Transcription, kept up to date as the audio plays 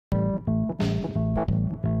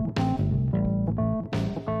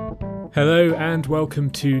Hello and welcome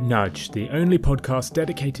to Nudge, the only podcast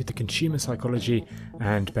dedicated to consumer psychology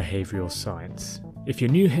and behavioural science. If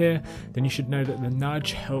you're new here, then you should know that the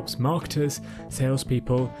Nudge helps marketers,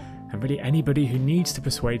 salespeople, and really anybody who needs to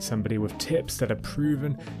persuade somebody with tips that are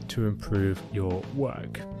proven to improve your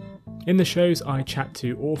work. In the shows, I chat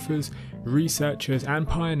to authors, researchers, and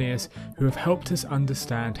pioneers who have helped us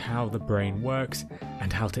understand how the brain works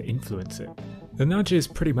and how to influence it. The Nudge is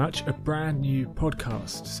pretty much a brand new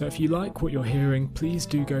podcast, so if you like what you're hearing, please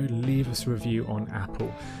do go leave us a review on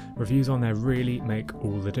Apple. Reviews on there really make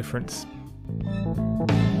all the difference.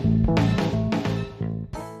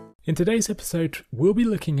 In today's episode, we'll be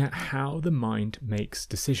looking at how the mind makes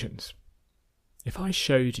decisions. If I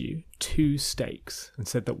showed you two steaks and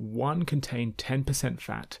said that one contained 10%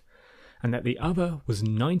 fat and that the other was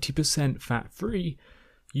 90% fat-free,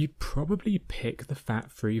 you'd probably pick the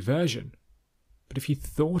fat-free version. But if you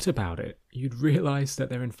thought about it, you'd realise that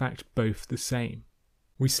they're in fact both the same.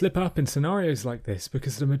 We slip up in scenarios like this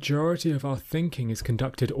because the majority of our thinking is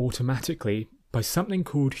conducted automatically by something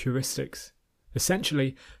called heuristics.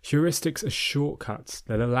 Essentially, heuristics are shortcuts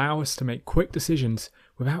that allow us to make quick decisions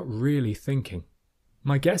without really thinking.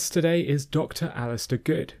 My guest today is Dr. Alastair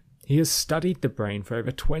Goode. He has studied the brain for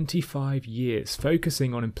over 25 years,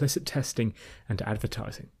 focusing on implicit testing and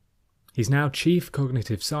advertising. He's now Chief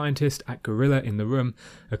Cognitive Scientist at Gorilla in the Room,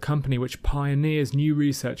 a company which pioneers new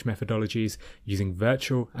research methodologies using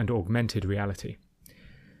virtual and augmented reality.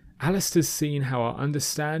 Alastair's seen how our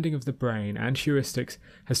understanding of the brain and heuristics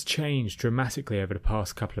has changed dramatically over the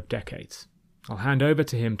past couple of decades. I'll hand over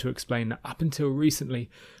to him to explain that up until recently,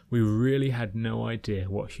 we really had no idea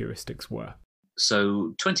what heuristics were.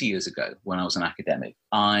 So 20 years ago, when I was an academic,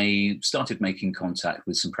 I started making contact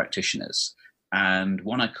with some practitioners. And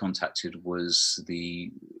one I contacted was the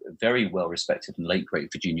very well-respected and late great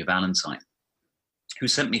Virginia Valentine, who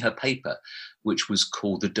sent me her paper, which was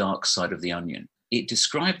called The Dark Side of the Onion. It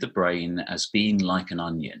described the brain as being like an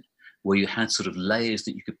onion, where you had sort of layers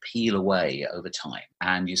that you could peel away over time.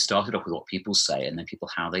 And you started off with what people say, and then people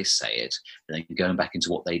how they say it, and then going back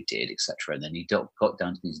into what they did, etc. And then you got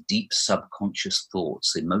down to these deep subconscious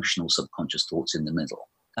thoughts, emotional subconscious thoughts in the middle.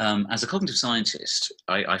 As a cognitive scientist,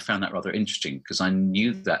 I found that rather interesting because I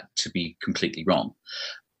knew that to be completely wrong,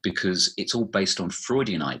 because it's all based on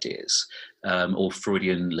Freudian ideas, or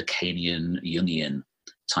Freudian, Lacanian, Jungian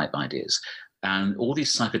type ideas. And all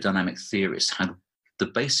these psychodynamic theorists had the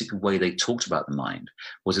basic way they talked about the mind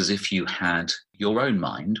was as if you had your own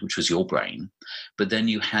mind, which was your brain, but then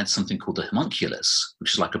you had something called the homunculus,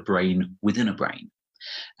 which is like a brain within a brain.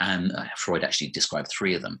 And Freud actually described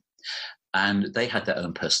three of them. And they had their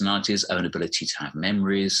own personalities, own ability to have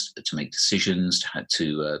memories, to make decisions,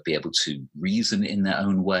 to be able to reason in their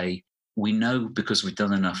own way. We know, because we've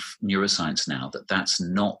done enough neuroscience now, that that's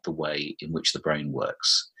not the way in which the brain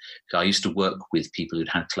works. I used to work with people who'd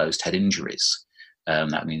had closed head injuries.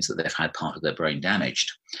 That means that they've had part of their brain damaged.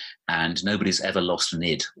 And nobody's ever lost an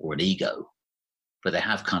id or an ego. But they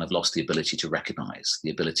have kind of lost the ability to recognize,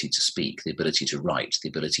 the ability to speak, the ability to write, the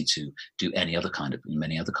ability to do many other kind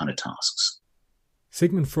of tasks.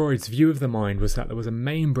 Sigmund Freud's view of the mind was that there was a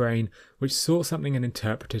main brain which saw something and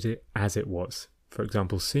interpreted it as it was. For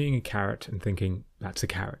example, seeing a carrot and thinking, that's a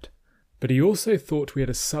carrot. But he also thought we had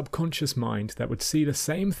a subconscious mind that would see the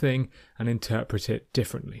same thing and interpret it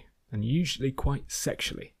differently, and usually quite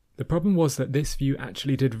sexually. The problem was that this view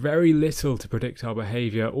actually did very little to predict our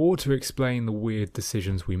behaviour or to explain the weird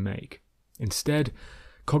decisions we make. Instead,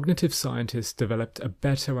 cognitive scientists developed a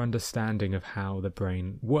better understanding of how the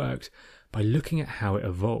brain worked by looking at how it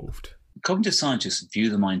evolved. Cognitive scientists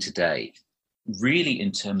view the mind today really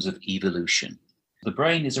in terms of evolution. The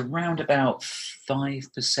brain is around about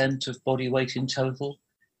 5% of body weight in total,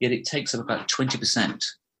 yet it takes up about 20%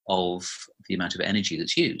 of the amount of energy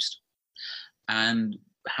that's used. And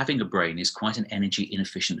having a brain is quite an energy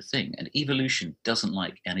inefficient thing, and evolution doesn't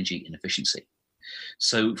like energy inefficiency.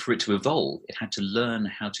 So for it to evolve, it had to learn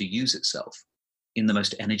how to use itself in the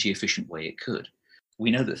most energy efficient way it could.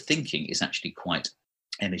 We know that thinking is actually quite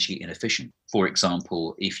energy inefficient. For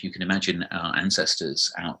example, if you can imagine our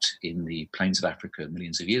ancestors out in the plains of Africa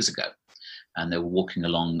millions of years ago, and they were walking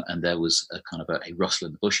along and there was a kind of a rustle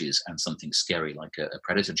in the bushes and something scary like a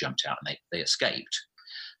predator jumped out and they escaped.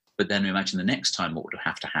 But then imagine the next time what would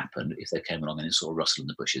have to happen if they came along and they saw a rustle in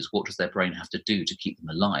the bushes. What does their brain have to do to keep them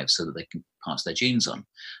alive so that they can pass their genes on?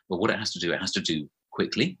 Well, what it has to do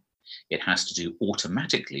quickly. It has to do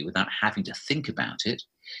automatically without having to think about it.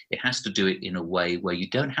 It has to do it in a way where you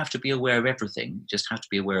don't have to be aware of everything, you just have to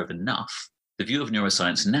be aware of enough. The view of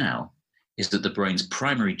neuroscience now is that the brain's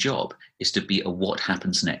primary job is to be a what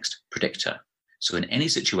happens next predictor. So in any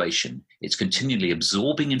situation, it's continually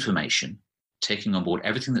absorbing information, taking on board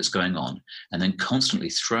everything that's going on, and then constantly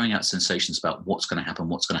throwing out sensations about what's going to happen,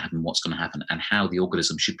 what's going to happen, what's going to happen, and how the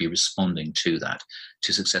organism should be responding to that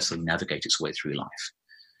to successfully navigate its way through life.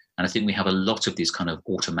 And I think we have a lot of these kind of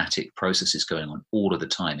automatic processes going on all of the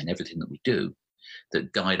time in everything that we do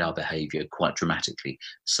that guide our behavior quite dramatically,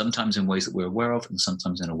 sometimes in ways that we're aware of and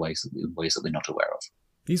sometimes in ways that we're not aware of.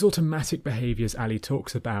 These automatic behaviors Ali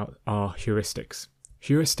talks about are heuristics.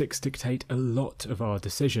 Heuristics dictate a lot of our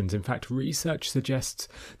decisions. In fact, research suggests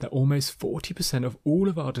that almost 40% of all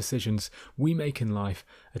of our decisions we make in life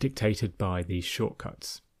are dictated by these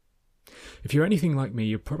shortcuts. If you're anything like me,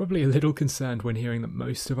 you're probably a little concerned when hearing that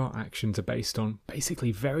most of our actions are based on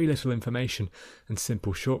basically very little information and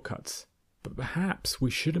simple shortcuts. But perhaps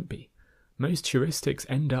we shouldn't be. Most heuristics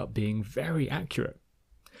end up being very accurate.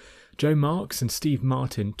 Joe Marks and Steve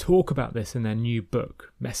Martin talk about this in their new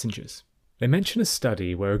book, Messengers. They mention a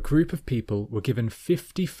study where a group of people were given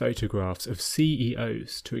 50 photographs of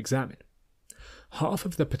CEOs to examine. Half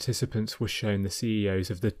of the participants were shown the CEOs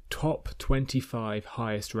of the top 25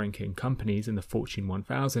 highest ranking companies in the Fortune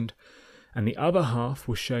 1000, and the other half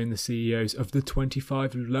were shown the CEOs of the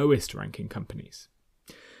 25 lowest ranking companies.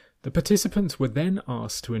 The participants were then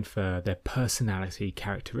asked to infer their personality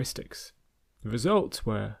characteristics. The results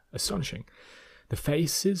were astonishing. The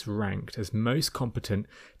faces ranked as most competent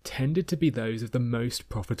tended to be those of the most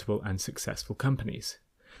profitable and successful companies,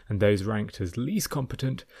 and those ranked as least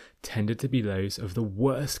competent tended to be those of the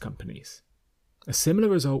worst companies. A similar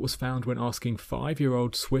result was found when asking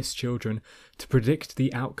 5-year-old Swiss children to predict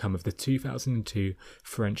the outcome of the 2002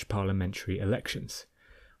 French parliamentary elections.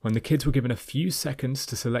 When the kids were given a few seconds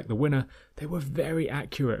to select the winner, they were very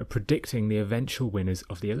accurate at predicting the eventual winners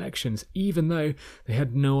of the elections, even though they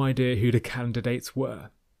had no idea who the candidates were.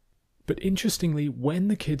 But interestingly, when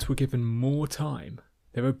the kids were given more time,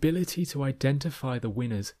 their ability to identify the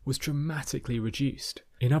winners was dramatically reduced.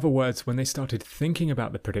 In other words, when they started thinking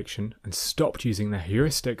about the prediction and stopped using their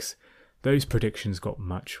heuristics, those predictions got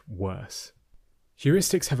much worse.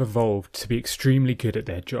 Heuristics have evolved to be extremely good at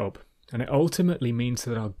their job, and it ultimately means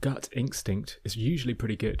that our gut instinct is usually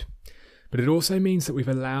pretty good. But it also means that we've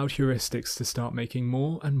allowed heuristics to start making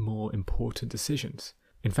more and more important decisions.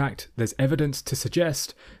 In fact, there's evidence to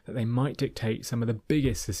suggest that they might dictate some of the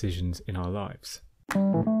biggest decisions in our lives.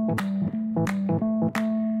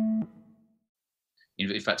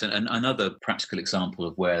 In fact, another practical example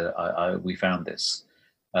of where we found this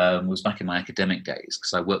was back in my academic days,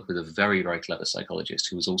 because I worked with a very, very clever psychologist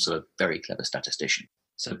who was also a very clever statistician.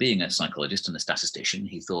 So being a psychologist and a statistician,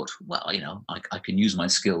 he thought, well, I can use my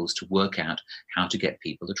skills to work out how to get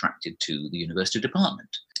people attracted to the university department,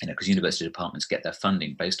 because university departments get their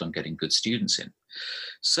funding based on getting good students in.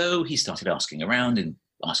 So he started asking around and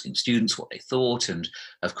asking students what they thought. And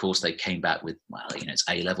of course, they came back with, well, it's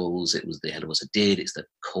A-levels, it was the A-levels I did, it's the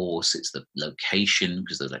course, it's the location,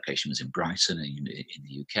 because the location was in Brighton in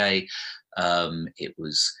the UK. It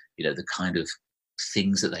was, the kind of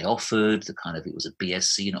things that they offered, it was a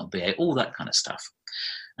BSc, not a BA, all that kind of stuff.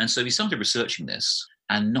 And so we started researching this,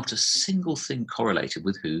 and not a single thing correlated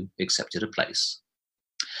with who accepted a place.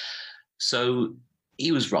 So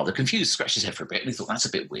he was rather confused, scratched his head for a bit, and he thought, that's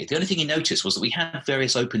a bit weird. The only thing he noticed was that we had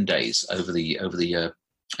various open days over the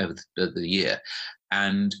year,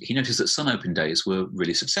 and he noticed that some open days were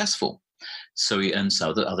really successful. So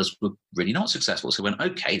the others were really not successful. So he went,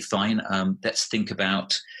 okay, fine, let's think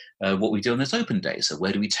about what we do on those open days. So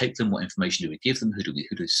where do we take them? What information do we give them?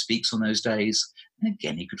 Who speaks on those days? And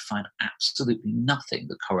again, he could find absolutely nothing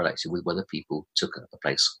that correlated with whether people took a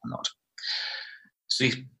place or not. So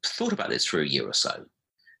he thought about this for a year or so.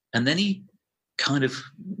 And then he kind of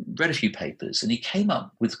read a few papers, and he came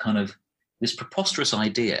up with kind of this preposterous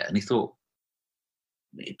idea. And he thought,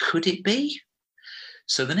 could it be?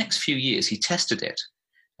 So the next few years, he tested it.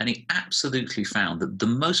 And he absolutely found that the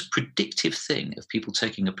most predictive thing of people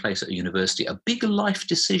taking a place at a university, a big life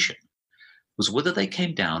decision, was whether they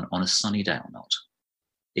came down on a sunny day or not.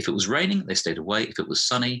 If it was raining, they stayed away. If it was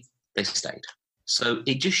sunny, they stayed. So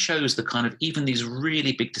it just shows the kind of, even these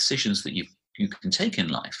really big decisions that you can take in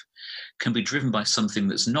life can be driven by something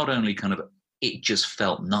that's not only kind of, it just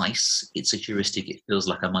felt nice, it's a heuristic, it feels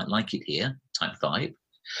like I might like it here, type vibe,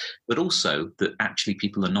 but also that actually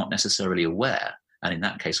people are not necessarily aware, and in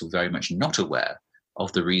that case, were very much not aware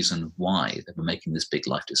of the reason why they were making this big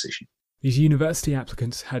life decision. These university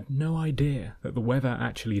applicants had no idea that the weather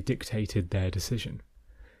actually dictated their decision.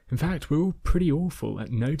 In fact, we're all pretty awful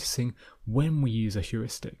at noticing when we use a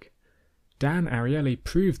heuristic. Dan Ariely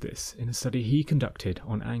proved this in a study he conducted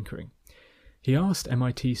on anchoring. He asked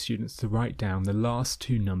MIT students to write down the last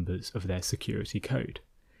two numbers of their security code.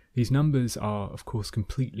 These numbers are, of course,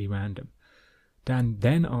 completely random. Dan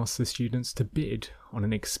then asked the students to bid on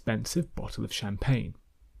an expensive bottle of champagne.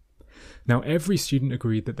 Now, every student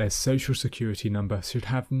agreed that their social security number should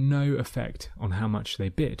have no effect on how much they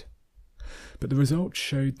bid. But the results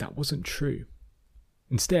showed that wasn't true.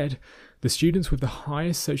 Instead, the students with the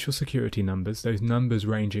highest social security numbers, those numbers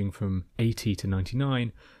ranging from 80 to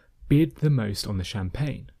 99, bid the most on the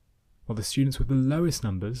champagne, while the students with the lowest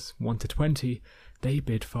numbers, 1 to 20, they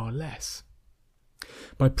bid far less.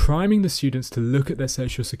 By priming the students to look at their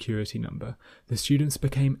social security number, the students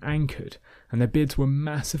became anchored and their bids were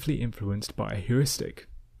massively influenced by a heuristic.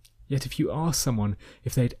 Yet if you ask someone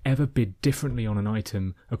if they'd ever bid differently on an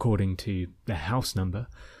item according to their house number,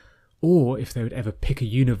 or if they would ever pick a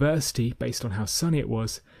university based on how sunny it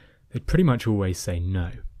was, they'd pretty much always say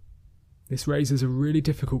no. This raises a really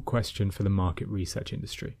difficult question for the market research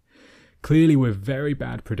industry. Clearly, we're very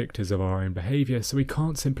bad predictors of our own behaviour, so we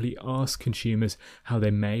can't simply ask consumers how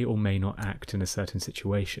they may or may not act in a certain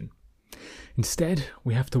situation. Instead,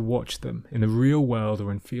 we have to watch them in the real world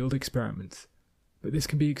or in field experiments. But this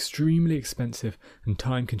can be extremely expensive and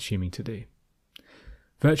time-consuming to do.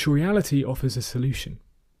 Virtual reality offers a solution.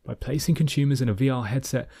 By placing consumers in a VR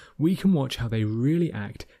headset, we can watch how they really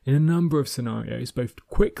act in a number of scenarios, both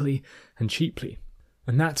quickly and cheaply.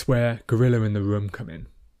 And that's where Gorilla in the Room come in.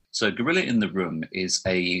 So Gorilla in the Room is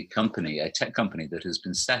a company, a tech company that has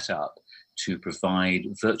been set up to provide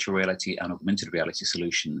virtual reality and augmented reality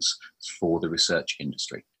solutions for the research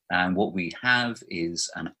industry. And what we have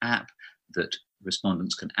is an app that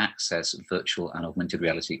respondents can access virtual and augmented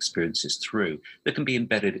reality experiences through that can be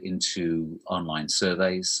embedded into online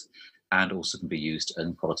surveys and also can be used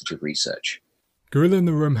in qualitative research. Gorilla in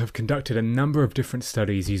the Room have conducted a number of different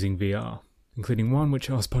studies using VR, including one which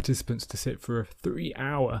asked participants to sit for a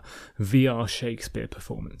 3-hour VR Shakespeare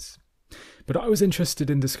performance. But I was interested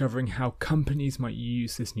in discovering how companies might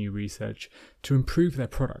use this new research to improve their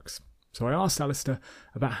products. So I asked Alastair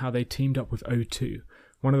about how they teamed up with O2,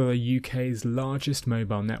 one of the UK's largest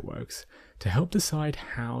mobile networks, to help decide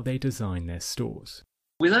how they design their stores.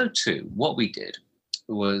 With O2, what we did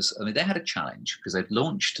was, they had a challenge because they'd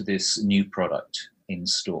launched this new product in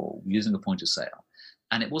store using a point of sale.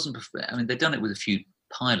 And it wasn't, they'd done it with a few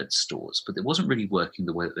pilot stores, but it wasn't really working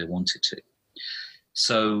the way that they wanted to.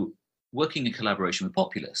 So, working in collaboration with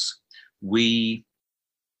Populous, we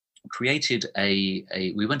created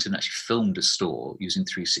we went and actually filmed a store using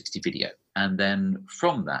 360 video. And then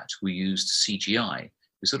from that, we used CGI.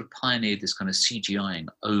 We sort of pioneered this kind of CGIing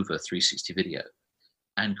over 360 video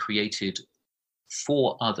and created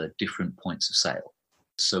 4 other different points of sale.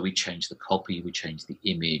 So we changed the copy, we changed the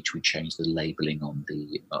image, we changed the labeling on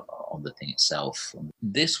the thing itself.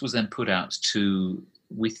 This was then put out to,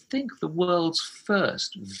 we think, the world's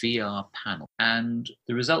first VR panel. And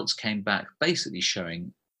the results came back basically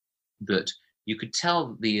showing that you could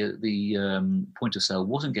tell the point of sale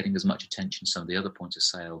wasn't getting as much attention as some of the other points of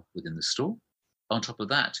sale within the store. On top of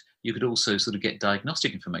that, you could also sort of get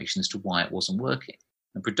diagnostic information as to why it wasn't working.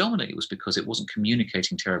 And predominantly it was because it wasn't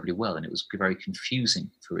communicating terribly well, and it was very confusing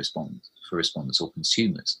for respondents or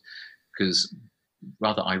consumers. Because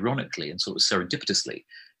rather ironically and sort of serendipitously,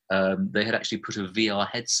 they had actually put a VR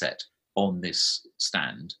headset on this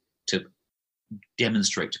stand to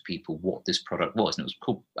demonstrate to people what this product was. And it was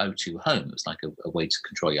called O2 Home. It was like a way to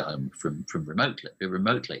control your home from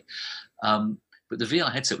remotely. But the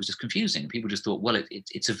VR headset was just confusing. People just thought, well,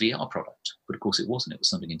 it's a VR product. But of course it wasn't. It was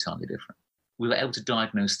something entirely different. We were able to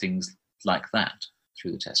diagnose things like that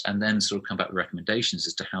through the test and then sort of come back with recommendations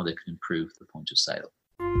as to how they can improve the point of sale.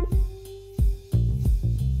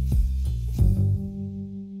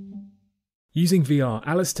 Using VR,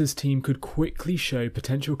 Alastair's team could quickly show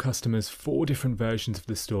potential customers 4 different versions of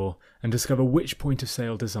the store and discover which point of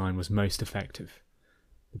sale design was most effective.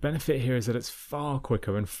 The benefit here is that it's far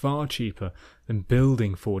quicker and far cheaper than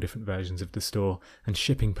building 4 different versions of the store and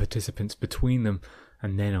shipping participants between them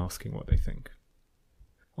and then asking what they think.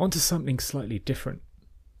 On to something slightly different.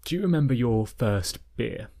 Do you remember your first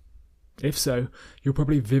beer? If so, you'll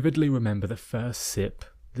probably vividly remember the first sip,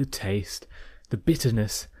 the taste, the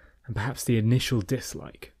bitterness, and perhaps the initial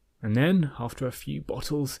dislike. And then, after a few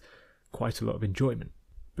bottles, quite a lot of enjoyment.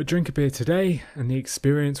 But drink a beer today, and the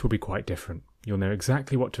experience will be quite different. You'll know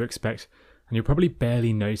exactly what to expect, and you'll probably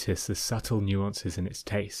barely notice the subtle nuances in its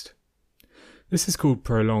taste. This is called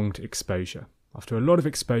prolonged exposure. After a lot of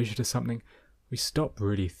exposure to something, we stop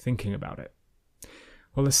really thinking about it.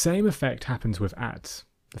 Well, the same effect happens with ads.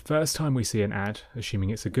 The first time we see an ad,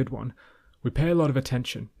 assuming it's a good one, we pay a lot of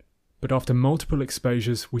attention. But after multiple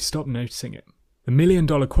exposures, we stop noticing it. The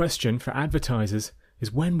million-dollar question for advertisers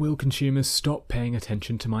is, when will consumers stop paying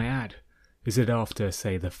attention to my ad? Is it after,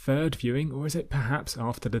 say, the 3rd viewing, or is it perhaps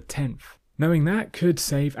after the 10th? Knowing that could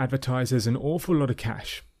save advertisers an awful lot of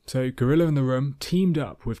cash. So Gorilla in the Room teamed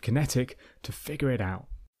up with Kinetic to figure it out.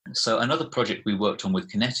 So another project we worked on with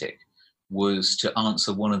Kinetic was to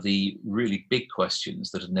answer one of the really big questions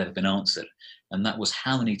that had never been answered. And that was,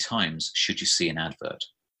 how many times should you see an advert?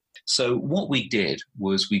 So what we did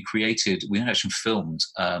was we actually filmed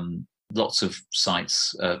lots of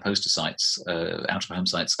sites, poster sites, out-of-home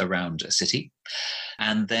sites around a city.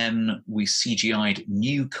 And then we CGI'd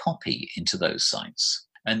new copy into those sites.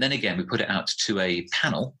 And then again, we put it out to a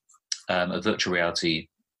panel, a virtual reality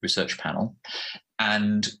research panel,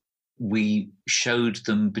 and we showed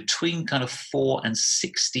them between kind of 4 and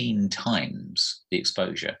 16 times the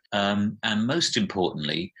exposure. And most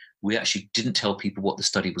importantly, we actually didn't tell people what the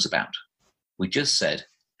study was about. We just said,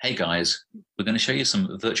 hey guys, we're going to show you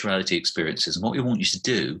some virtual reality experiences. And what we want you to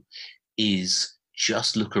do is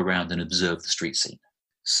just look around and observe the street scene.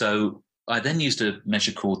 So I then used a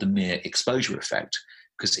measure called the mere exposure effect,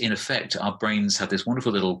 because in effect, our brains have this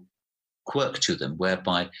wonderful little quirk to them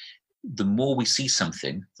whereby the more we see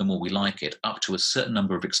something, the more we like it, up to a certain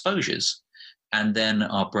number of exposures, and then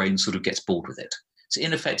our brain sort of gets bored with it. So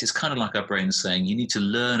in effect, it's kind of like our brain saying, you need to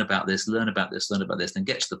learn about this, learn about this, learn about this, then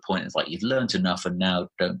get to the point of like, you've learned enough and now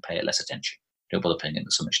don't pay it less attention. Don't bother paying it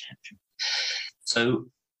so much attention. So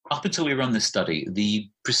up until we run this study, the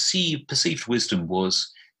perceived wisdom was,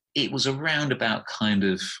 it was around about kind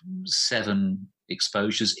of 7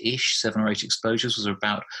 exposures-ish, 7 or 8 exposures was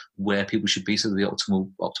about where people should be, so the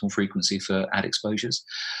optimal frequency for ad exposures.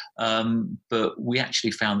 But we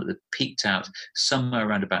actually found that it peaked out somewhere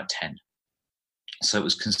around about 10. So it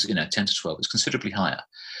was 10 to 12. It was considerably higher.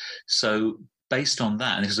 So based on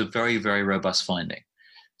that, and this is a very, very robust finding.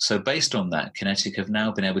 So based on that, Kinetic have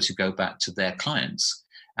now been able to go back to their clients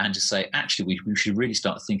and to say, actually, we should really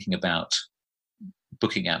start thinking about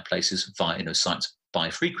booking out places via sites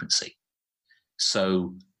by frequency.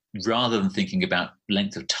 So rather than thinking about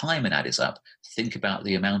length of time an ad is up, think about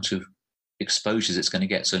the amount of exposures it's going to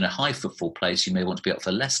get. So in a high footfall place, you may want to be up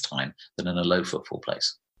for less time than in a low footfall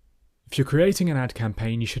place. If you're creating an ad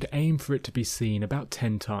campaign, you should aim for it to be seen about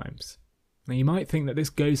 10 times. Now you might think that this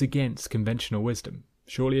goes against conventional wisdom.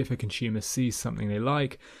 Surely if a consumer sees something they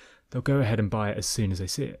like, they'll go ahead and buy it as soon as they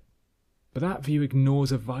see it. But that view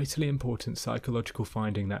ignores a vitally important psychological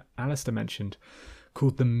finding that Alastair mentioned,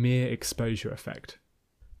 called the mere exposure effect.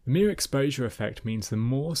 The mere exposure effect means the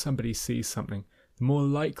more somebody sees something, the more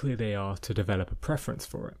likely they are to develop a preference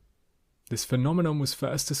for it. This phenomenon was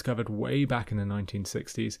first discovered way back in the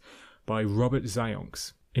 1960s by Robert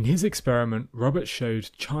Zionks. In his experiment, Robert showed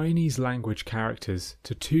Chinese language characters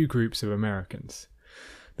to 2 groups of Americans.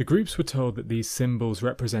 The groups were told that these symbols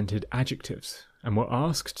represented adjectives and were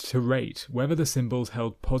asked to rate whether the symbols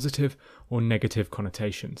held positive or negative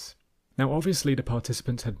connotations. Now obviously the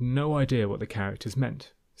participants had no idea what the characters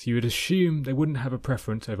meant, so you would assume they wouldn't have a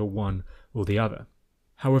preference over one or the other.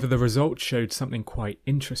 However, the results showed something quite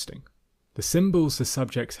interesting. The symbols the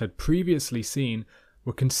subjects had previously seen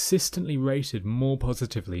were consistently rated more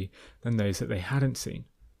positively than those that they hadn't seen.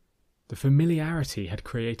 The familiarity had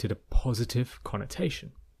created a positive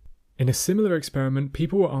connotation. In a similar experiment,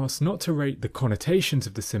 people were asked not to rate the connotations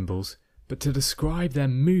of the symbols, but to describe their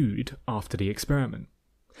mood after the experiment.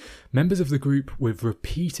 Members of the group with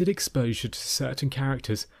repeated exposure to certain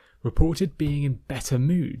characters reported being in better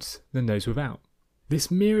moods than those without. This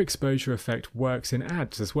mere exposure effect works in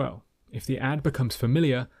ads as well. If the ad becomes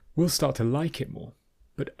familiar, we'll start to like it more,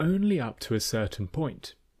 but only up to a certain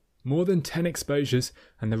point. More than 10 exposures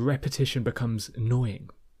and the repetition becomes annoying,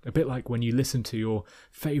 a bit like when you listen to your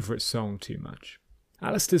favourite song too much.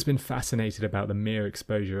 Alastair's been fascinated about the mere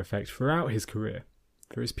exposure effect throughout his career.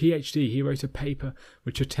 For his PhD, he wrote a paper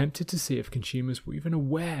which attempted to see if consumers were even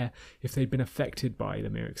aware if they'd been affected by the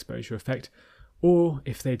mere exposure effect, or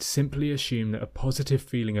if they'd simply assumed that a positive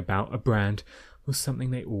feeling about a brand was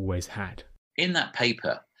something they always had. In that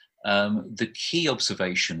paper, the key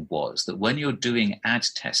observation was that when you're doing ad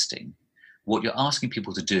testing, what you're asking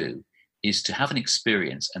people to do is to have an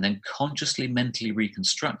experience and then consciously mentally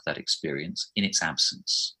reconstruct that experience in its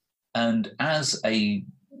absence. And as a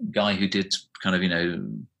guy who did kind of,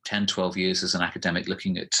 10, 12 years as an academic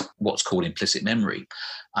looking at what's called implicit memory,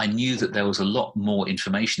 I knew that there was a lot more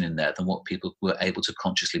information in there than what people were able to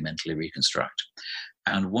consciously mentally reconstruct.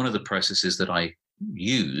 And one of the processes that I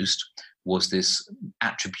used was this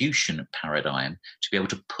attribution paradigm to be able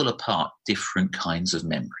to pull apart different kinds of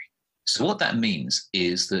memory. So what that means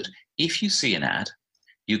is that if you see an ad,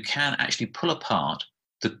 you can actually pull apart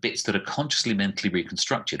the bits that are consciously mentally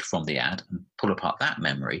reconstructed from the ad and pull apart that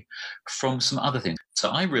memory from some other things. So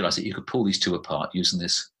I realized that you could pull these two apart using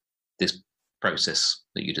this process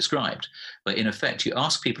that you described. But in effect, you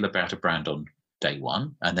ask people about a brand on day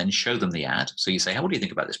one and then show them the ad. So you say, what do you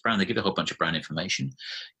think about this brand? They give a whole bunch of brand information.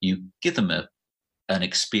 You give them an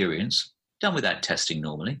experience, done with ad testing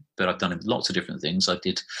normally, but I've done lots of different things. I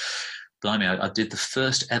did the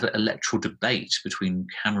first ever electoral debate between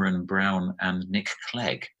Cameron Brown and Nick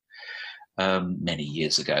Clegg many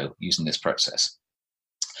years ago using this process.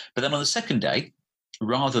 But then on the second day,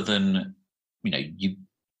 rather than, you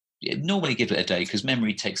normally give it a day because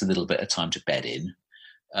memory takes a little bit of time to bed in.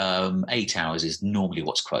 8 hours is normally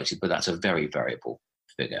what's quoted, but that's a very variable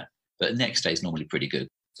figure. But next day is normally pretty good.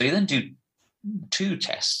 So you then do 2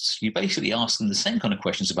 tests. You basically ask them the same kind of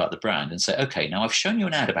questions about the brand and say, okay, now I've shown you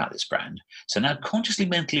an ad about this brand. So now consciously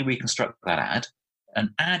mentally reconstruct that ad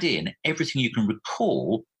and add in everything you can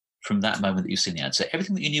recall from that moment that you've seen the ad. So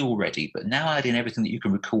everything that you knew already, but now add in everything that you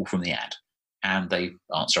can recall from the ad. And they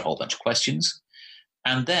answer a whole bunch of questions.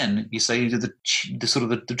 And then you say the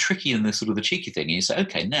tricky and the cheeky thing. You say,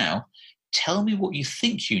 okay, now tell me what you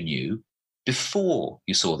think you knew before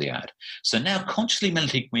you saw the ad. So now consciously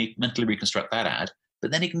mentally reconstruct that ad, but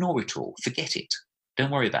then ignore it all, forget it, don't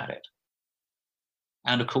worry about it.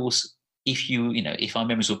 And of course, if our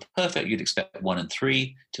memories were perfect, you'd expect 1 and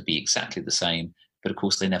 3 to be exactly the same, but of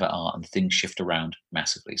course they never are, and things shift around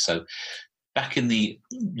massively. So back in the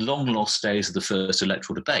long lost days of the first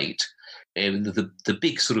electoral debate, the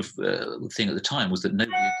big sort of thing at the time was that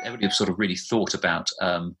everybody sort of really thought about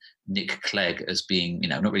Nick Clegg as being,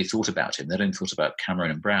 not really thought about him. They'd only thought about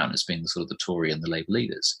Cameron and Brown as being the sort of the Tory and the Labour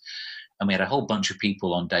leaders. And we had a whole bunch of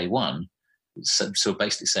people on day one, so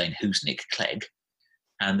basically saying, who's Nick Clegg?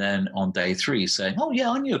 And then on day 3 saying, oh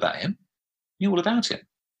yeah, I knew about him, knew all about him.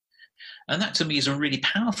 And that to me is a really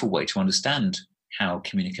powerful way to understand how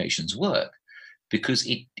communications work, because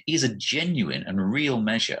it is a genuine and real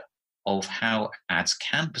measure of how ads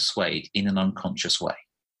can persuade in an unconscious way.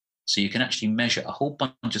 So you can actually measure a whole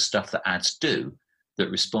bunch of stuff that ads do that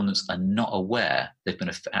respondents are not aware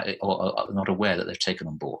or are not aware that they've taken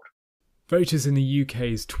on board. Voters in the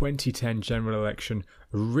UK's 2010 general election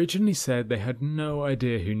originally said they had no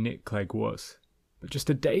idea who Nick Clegg was. But just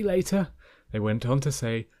a day later, they went on to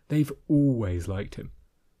say they've always liked him.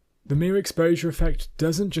 The mere exposure effect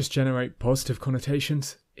doesn't just generate positive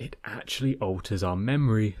connotations, it actually alters our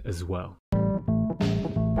memory as well.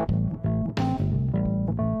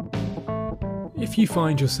 If you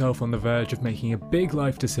find yourself on the verge of making a big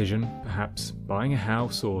life decision, perhaps buying a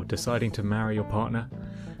house or deciding to marry your partner,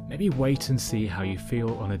 maybe wait and see how you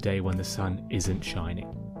feel on a day when the sun isn't shining.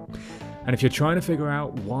 And if you're trying to figure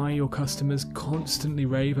out why your customers constantly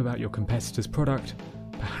rave about your competitor's product,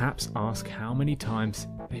 perhaps ask how many times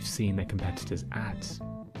they've seen their competitors' ads.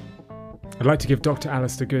 I'd like to give Dr.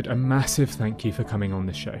 Alastair Goode a massive thank you for coming on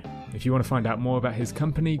this show. If you want to find out more about his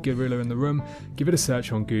company, Gorilla in the Room, give it a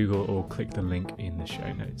search on Google or click the link in the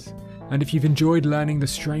show notes. And if you've enjoyed learning the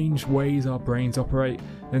strange ways our brains operate,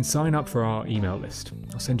 then sign up for our email list.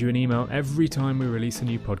 I'll send you an email every time we release a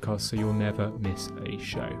new podcast so you'll never miss a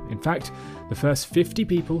show. In fact, the first 50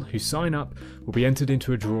 people who sign up will be entered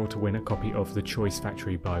into a draw to win a copy of The Choice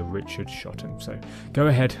Factory by Richard Shotton. So go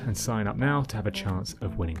ahead and sign up now to have a chance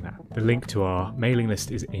of winning that. The link to our mailing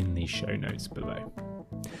list is in the show notes below.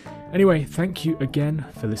 Anyway, thank you again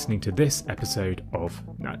for listening to this episode of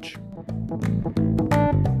Nudge.